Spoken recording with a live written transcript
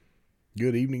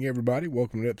Good evening, everybody.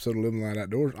 Welcome to an episode of Living Light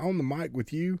Outdoors. On the mic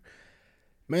with you,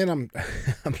 man. I'm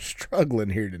I'm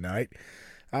struggling here tonight.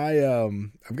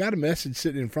 I've got a message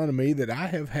sitting in front of me that I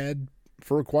have had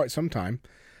for quite some time.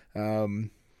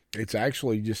 It's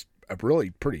actually just a really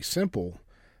pretty simple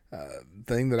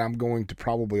thing that I'm going to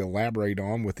probably elaborate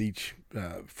on with each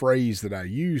phrase that I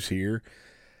use here.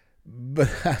 But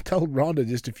I told Rhonda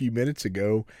just a few minutes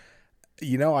ago,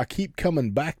 I keep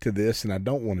coming back to this and I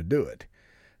don't want to do it.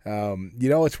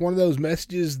 It's one of those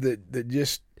messages that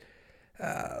just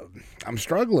I'm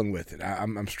struggling with it.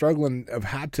 I'm struggling of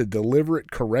how to deliver it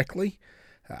correctly.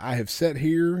 I have sat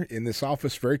here in this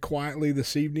office very quietly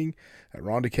this evening.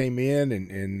 Rhonda came in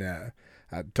and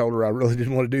I told her I really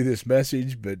didn't want to do this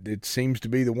message, but it seems to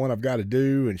be the one I've got to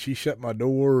do. And she shut my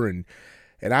door and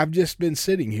I've just been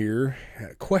sitting here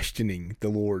questioning the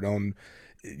Lord on,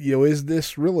 is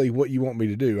this really what you want me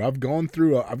to do? I've gone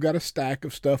through, I've got a stack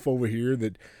of stuff over here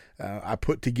that I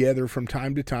put together from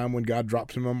time to time when God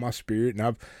drops them on my spirit.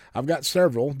 And I've got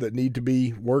several that need to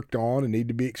be worked on and need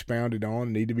to be expounded on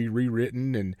and need to be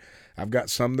rewritten. And I've got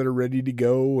some that are ready to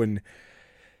go and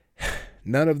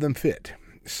none of them fit.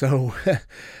 So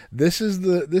this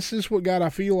is what God, I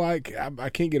feel like I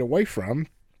can't get away from.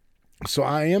 So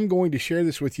I am going to share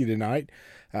this with you tonight.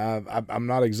 I'm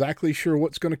not exactly sure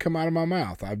what's going to come out of my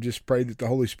mouth. I've just prayed that the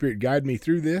Holy Spirit guide me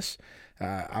through this.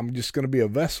 I'm just going to be a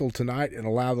vessel tonight and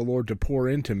allow the Lord to pour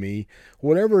into me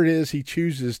whatever it is He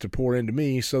chooses to pour into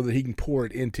me so that He can pour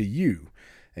it into you.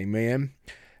 Amen.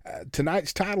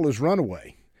 Tonight's title is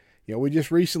Runaway. We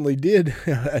just recently did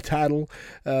a title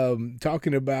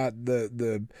talking about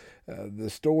the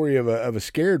story of a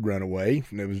scared runaway.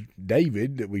 And it was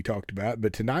David that we talked about.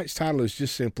 But tonight's title is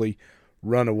just simply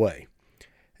Runaway.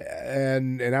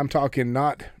 And I'm talking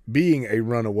not being a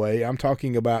runaway. I'm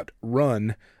talking about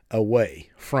run away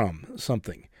from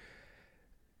something.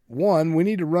 One, we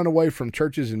need to run away from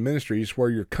churches and ministries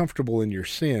where you're comfortable in your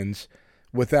sins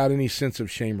without any sense of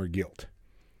shame or guilt.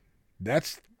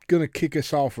 That's going to kick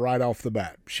us off right off the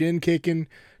bat. Shin kicking,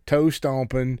 toe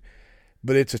stomping,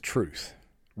 but it's a truth.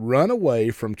 Run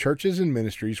away from churches and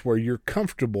ministries where you're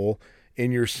comfortable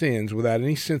in your sins without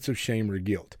any sense of shame or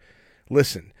guilt.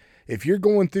 Listen, if you're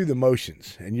going through the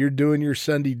motions and you're doing your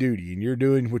Sunday duty and you're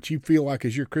doing what you feel like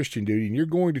is your Christian duty and you're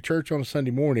going to church on a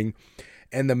Sunday morning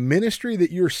and the ministry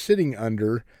that you're sitting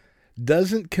under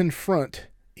doesn't confront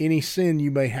any sin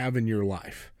you may have in your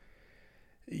life,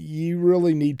 you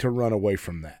really need to run away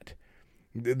from that.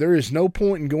 There is no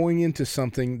point in going into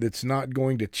something that's not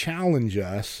going to challenge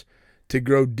us to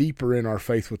grow deeper in our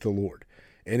faith with the Lord.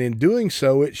 And in doing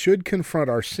so, it should confront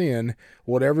our sin,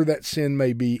 whatever that sin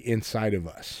may be inside of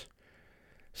us.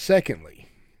 Secondly,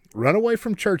 run away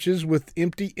from churches with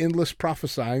empty, endless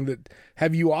prophesying that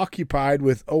have you occupied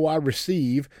with, "Oh, I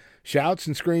receive," shouts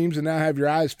and screams, and now have your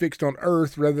eyes fixed on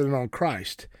earth rather than on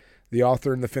Christ, the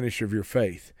author and the finisher of your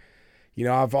faith.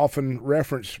 I've often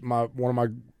referenced one of my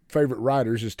favorite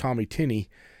writers is Tommy Tenney,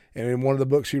 and in one of the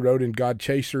books he wrote in God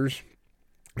Chasers,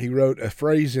 he wrote a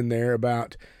phrase in there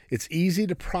about it's easy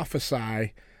to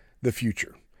prophesy the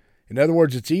future. In other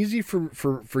words, it's easy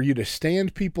for you to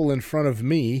stand people in front of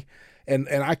me and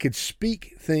I could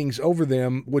speak things over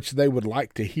them which they would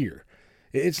like to hear.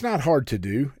 It's not hard to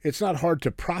do. It's not hard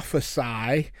to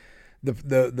prophesy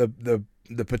the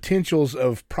potentials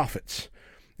of prophets.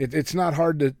 It's not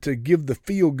hard to give the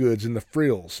feel goods and the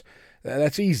frills.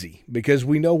 That's easy because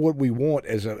we know what we want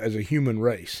as a human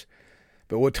race.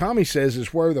 But what Tommy says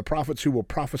is, where are the prophets who will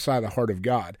prophesy the heart of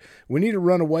God? We need to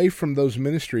run away from those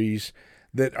ministries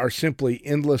that are simply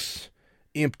endless,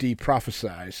 empty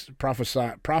prophecies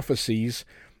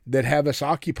that have us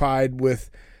occupied with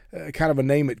kind of a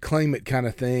name it, claim it kind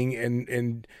of thing.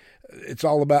 And it's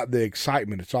all about the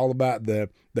excitement. It's all about the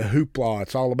hoopla.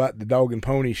 It's all about the dog and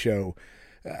pony show.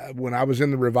 When I was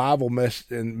in the revival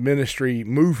and ministry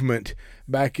movement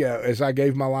back as I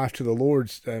gave my life to the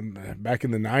Lord back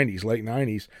in the 90s, late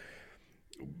 90s,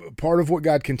 part of what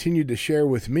God continued to share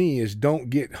with me is don't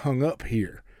get hung up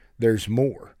here. There's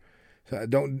more. So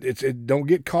don't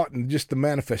get caught in just the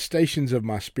manifestations of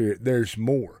my spirit. There's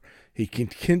more. He can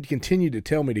continue to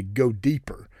tell me to go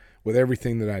deeper with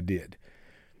everything that I did.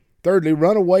 Thirdly,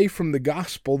 run away from the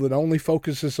gospel that only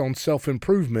focuses on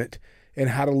self-improvement and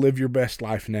how to live your best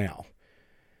life now.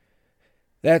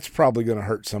 That's probably going to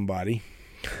hurt somebody.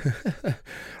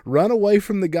 Run away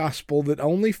from the gospel that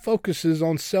only focuses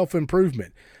on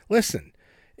self-improvement. Listen,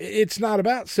 it's not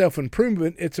about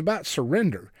self-improvement. It's about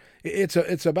surrender.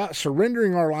 It's about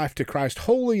surrendering our life to Christ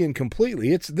wholly and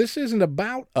completely. This isn't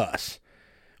about us.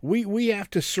 We have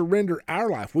to surrender our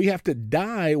life. We have to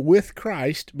die with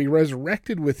Christ, be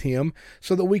resurrected with him,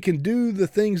 so that we can do the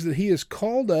things that he has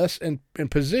called us and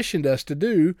positioned us to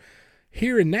do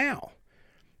here and now.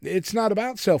 It's not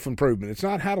about self-improvement. It's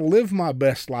not how to live my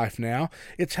best life now.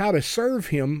 It's how to serve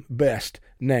him best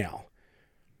now.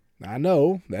 I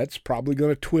know that's probably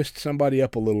going to twist somebody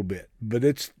up a little bit, but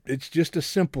it's just a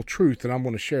simple truth that I'm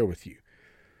going to share with you.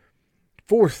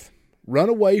 Fourth, run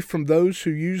away from those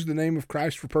who use the name of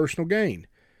Christ for personal gain,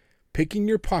 picking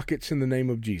your pockets in the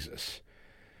name of Jesus.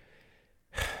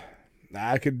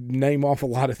 I could name off a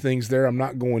lot of things there. I'm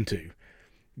not going to.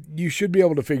 You should be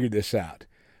able to figure this out.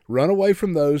 Run away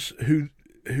from those who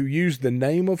use the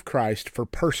name of Christ for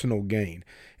personal gain.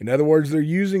 In other words, they're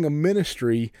using a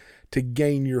ministry to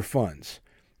gain your funds.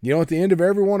 You know, at the end of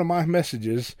every one of my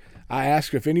messages, I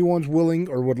ask if anyone's willing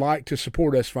or would like to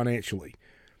support us financially.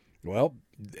 Well,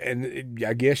 and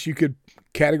I guess you could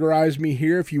categorize me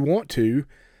here if you want to,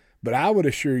 but I would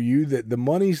assure you that the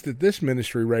monies that this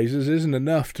ministry raises isn't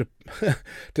enough to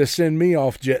to send me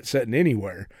off jet setting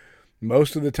anywhere.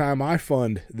 Most of the time I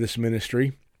fund this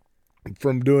ministry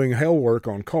from doing hell work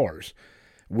on cars.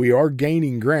 We are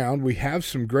gaining ground. We have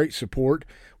some great support.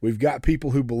 We've got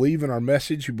people who believe in our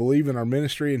message, who believe in our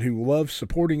ministry, and who love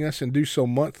supporting us and do so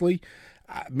monthly.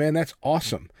 Man, that's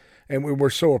awesome. And we're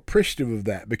so appreciative of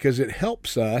that because it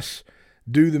helps us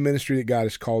do the ministry that God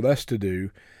has called us to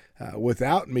do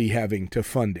without me having to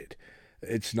fund it.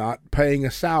 It's not paying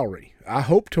a salary. I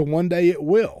hope to one day it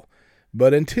will.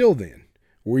 But until then,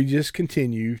 we just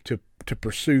continue to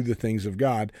pursue the things of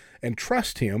God and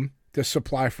trust him to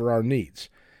supply for our needs.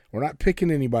 We're not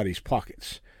picking anybody's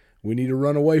pockets. We need to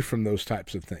run away from those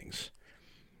types of things.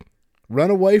 Run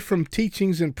away from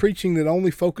teachings and preaching that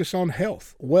only focus on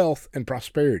health, wealth, and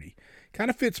prosperity. Kind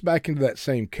of fits back into that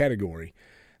same category.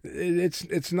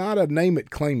 It's not a name it,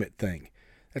 claim it thing.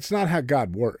 That's not how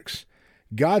God works.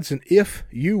 God's an if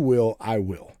you will, I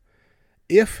will.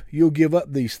 If you'll give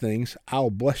up these things, I'll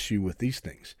bless you with these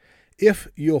things. If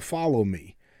you'll follow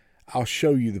me, I'll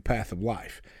show you the path of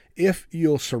life. If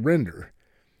you'll surrender,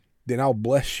 then I'll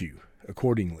bless you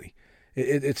accordingly.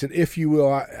 It's an if you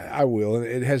will, I will. And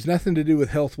it has nothing to do with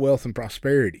health, wealth, and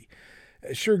prosperity.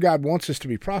 Sure, God wants us to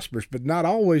be prosperous, but not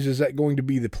always is that going to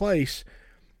be the place,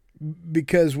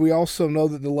 because we also know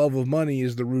that the love of money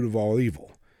is the root of all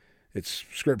evil. It's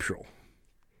scriptural.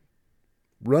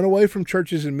 Run away from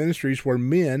churches and ministries where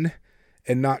men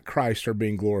and not Christ are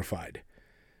being glorified.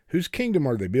 Whose kingdom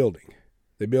are they building?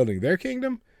 Are they building their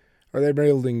kingdom, or are they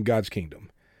building God's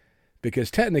kingdom?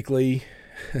 Because technically,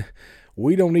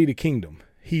 we don't need a kingdom.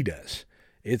 He does.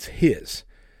 It's his.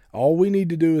 All we need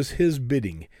to do is his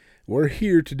bidding. We're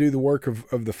here to do the work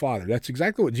of the Father. That's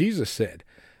exactly what Jesus said.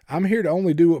 I'm here to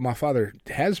only do what my Father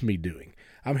has me doing.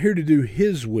 I'm here to do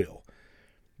his will.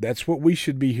 That's what we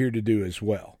should be here to do as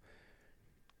well.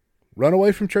 Run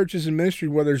away from churches and ministry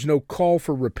where there's no call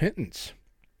for repentance.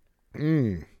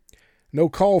 No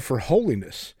call for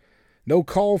holiness. No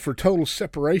call for total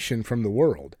separation from the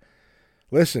world.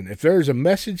 Listen, if there's a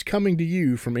message coming to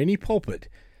you from any pulpit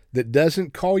that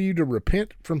doesn't call you to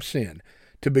repent from sin,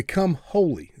 to become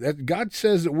holy, that God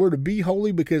says that we're to be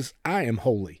holy because I am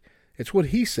holy. It's what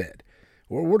he said.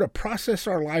 We're to process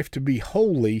our life to be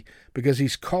holy because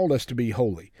he's called us to be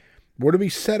holy. We're to be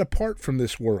set apart from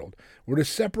this world. We're to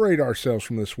separate ourselves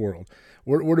from this world.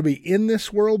 We're to be in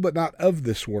this world, but not of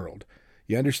this world.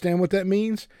 You understand what that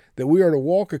means? That we are to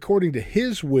walk according to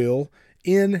his will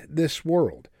in this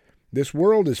world. This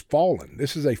world is fallen.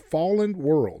 This is a fallen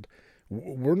world.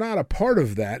 We're not a part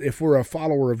of that if we're a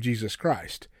follower of Jesus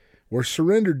Christ. We're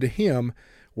surrendered to him.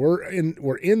 We're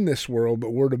in this world,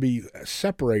 but we're to be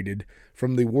separated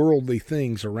from the worldly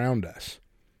things around us.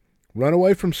 Run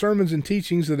away from sermons and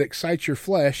teachings that excite your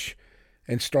flesh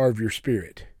and starve your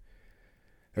spirit.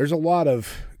 There's a lot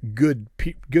of good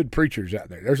preachers out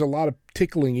there. There's a lot of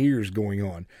tickling ears going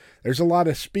on. There's a lot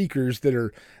of speakers that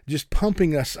are just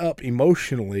pumping us up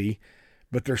emotionally,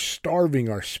 but they're starving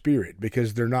our spirit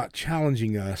because they're not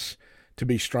challenging us to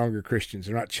be stronger Christians.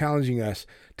 They're not challenging us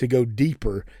to go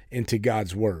deeper into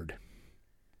God's word.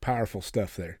 Powerful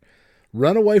stuff there.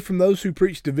 Run away from those who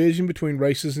preach division between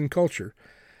races and culture.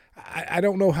 I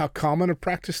don't know how common a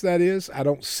practice that is. I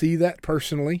don't see that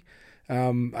personally.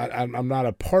 I'm not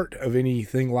a part of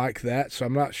anything like that, so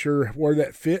I'm not sure where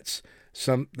that fits.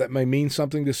 That may mean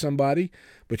something to somebody,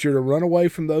 but you're to run away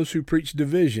from those who preach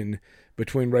division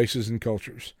between races and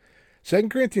cultures. 2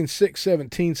 Corinthians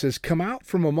 6:17 says, "Come out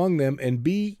from among them and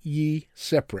be ye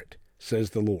separate, says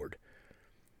the Lord."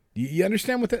 You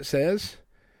understand what that says?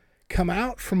 Come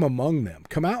out from among them.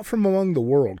 Come out from among the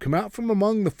world. Come out from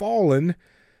among the fallen,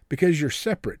 because you're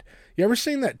separate. You ever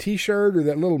seen that t-shirt or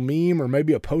that little meme or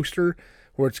maybe a poster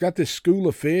where it's got this school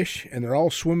of fish and they're all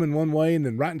swimming one way and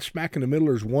then right in smack in the middle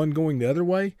there's one going the other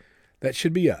way? That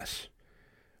should be us.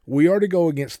 We are to go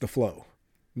against the flow,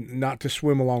 not to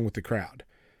swim along with the crowd.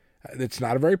 It's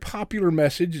not a very popular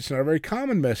message. It's not a very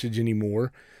common message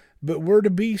anymore, but we're to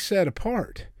be set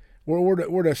apart.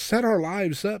 We're to set our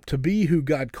lives up to be who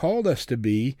God called us to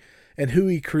be and who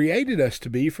he created us to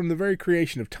be from the very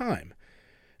creation of time.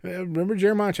 Remember,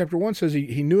 Jeremiah chapter 1 says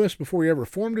he knew us before he ever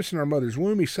formed us in our mother's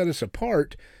womb. He set us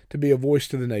apart to be a voice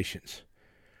to the nations.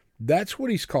 That's what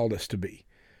he's called us to be.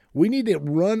 We need to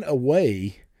run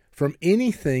away from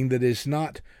anything that is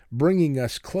not bringing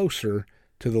us closer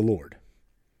to the Lord.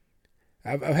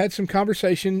 I've had some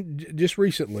conversation just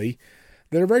recently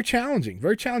that are very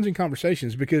challenging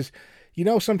conversations because,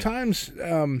 sometimes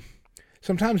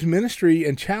ministry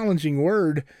and challenging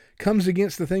word comes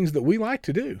against the things that we like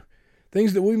to do,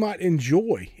 things that we might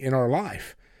enjoy in our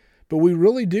life. But we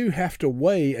really do have to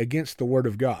weigh against the Word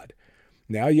of God.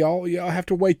 Now, y'all have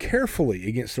to weigh carefully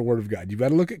against the Word of God. You've got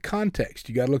to look at context.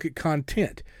 You've got to look at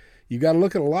content. You've got to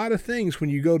look at a lot of things when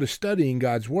you go to studying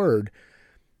God's Word.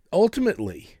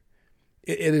 Ultimately,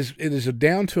 it is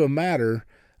down to a matter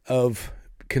of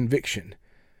conviction.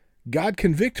 God,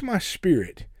 convict my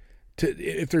spirit.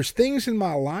 If there's things in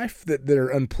my life that are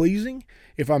unpleasing,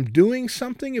 if I'm doing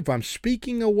something, if I'm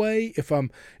speaking away, if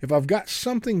I've got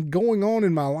something going on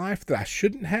in my life that I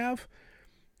shouldn't have,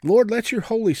 Lord, let your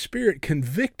Holy Spirit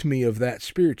convict me of that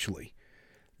spiritually,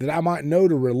 that I might know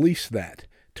to release that,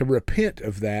 to repent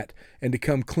of that, and to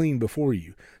come clean before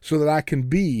you, so that I can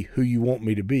be who you want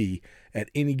me to be at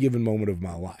any given moment of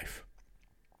my life.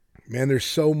 Man, there's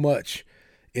so much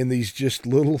in these just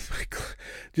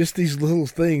these little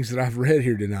things that I've read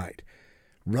here tonight.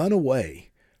 Run away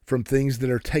from things that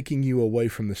are taking you away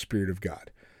from the Spirit of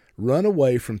God. Run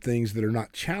away from things that are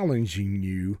not challenging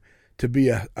you to be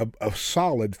a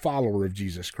solid follower of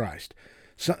Jesus Christ.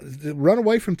 So, run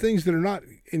away from things that are not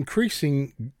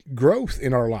increasing growth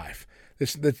in our life.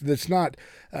 That's not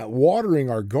watering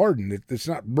our garden. That's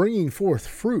not bringing forth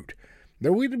fruit.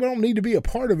 We don't need to be a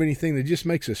part of anything that just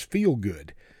makes us feel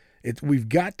good. We've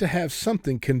got to have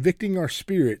something convicting our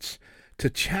spirits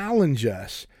to challenge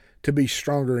us to be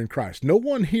stronger in Christ. No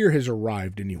one here has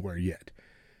arrived anywhere yet.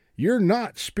 You're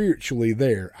not spiritually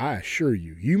there, I assure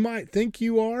you. You might think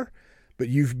you are, but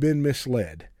you've been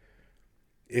misled.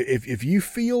 If you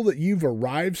feel that you've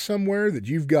arrived somewhere, that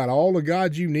you've got all the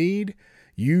God you need,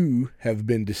 you have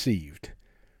been deceived.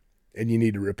 And you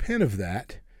need to repent of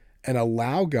that and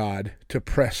allow God to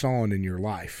press on in your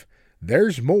life.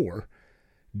 There's more.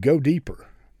 Go deeper.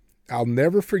 I'll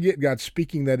never forget God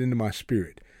speaking that into my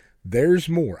spirit. There's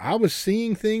more. I was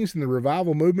seeing things in the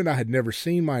revival movement I had never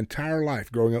seen my entire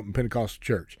life growing up in Pentecostal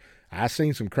church. I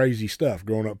seen some crazy stuff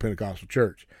growing up in Pentecostal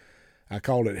church. I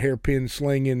called it hairpin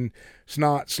slinging,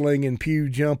 snot slinging, pew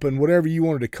jumping, whatever you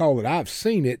wanted to call it. I've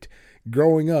seen it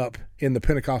growing up in the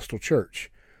Pentecostal church.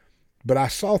 But I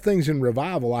saw things in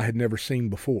revival I had never seen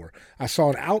before. I saw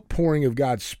an outpouring of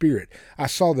God's Spirit. I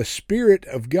saw the Spirit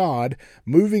of God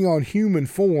moving on human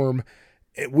form.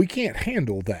 We can't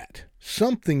handle that.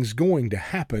 Something's going to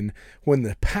happen when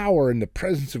the power and the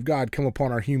presence of God come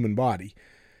upon our human body.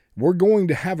 We're going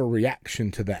to have a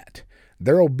reaction to that.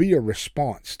 There'll be a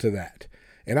response to that.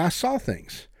 And I saw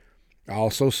things. I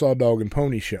also saw Dog and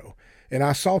Pony Show. And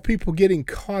I saw people getting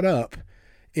caught up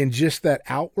in just that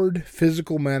outward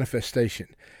physical manifestation.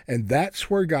 And that's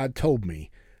where God told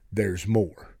me, there's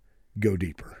more. Go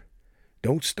deeper.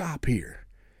 Don't stop here.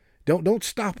 Don't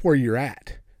stop where you're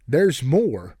at. There's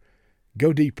more.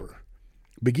 Go deeper.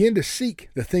 Begin to seek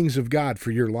the things of God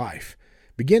for your life.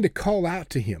 Begin to call out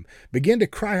to him. Begin to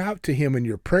cry out to him in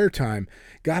your prayer time.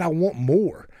 God, I want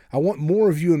more. I want more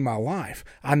of you in my life.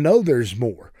 I know there's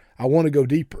more. I want to go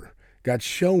deeper. God,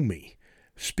 show me.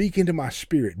 Speak into my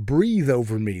spirit. Breathe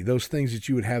over me those things that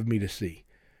you would have me to see.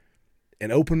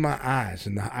 And open my eyes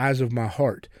and the eyes of my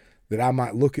heart that I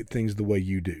might look at things the way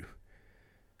you do.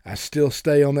 I still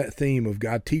stay on that theme of,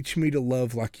 God, teach me to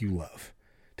love like you love.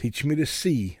 Teach me to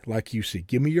see like you see.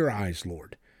 Give me your eyes,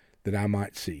 Lord, that I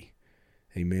might see.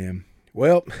 Amen.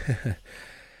 Well,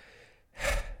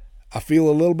 I feel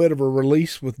a little bit of a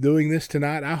release with doing this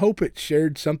tonight. I hope it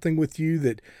shared something with you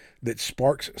that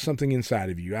sparks something inside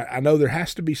of you. I know there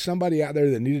has to be somebody out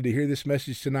there that needed to hear this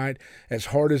message tonight, as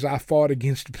hard as I fought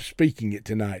against speaking it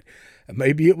tonight.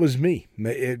 Maybe it was me.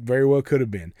 It very well could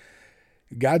have been.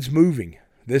 God's moving.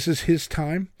 This is his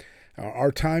time.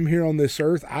 Our time here on this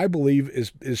earth, I believe,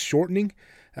 is shortening.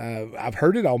 I've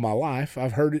heard it all my life.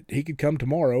 I've heard it. He could come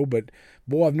tomorrow, but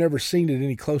boy, I've never seen it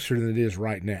any closer than it is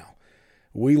right now.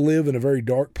 We live in a very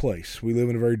dark place. We live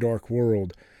in a very dark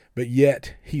world, but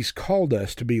yet he's called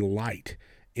us to be light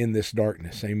in this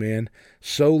darkness. Amen.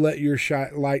 So let your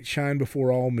light shine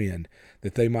before all men,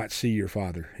 that they might see your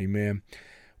Father. Amen.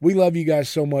 We love you guys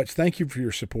so much. Thank you for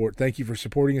your support. Thank you for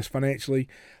supporting us financially.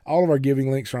 All of our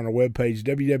giving links are on our webpage,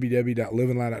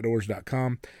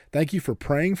 www.livinglightedoutdoors.com. Thank you for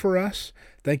praying for us.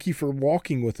 Thank you for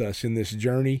walking with us in this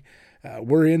journey.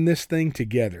 We're in this thing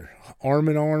together, arm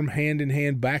in arm, hand in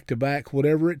hand, back to back,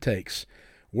 whatever it takes.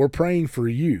 We're praying for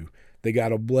you, that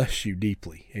God will bless you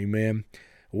deeply. Amen.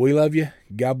 We love you.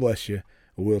 God bless you.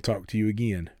 We'll talk to you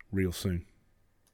again real soon.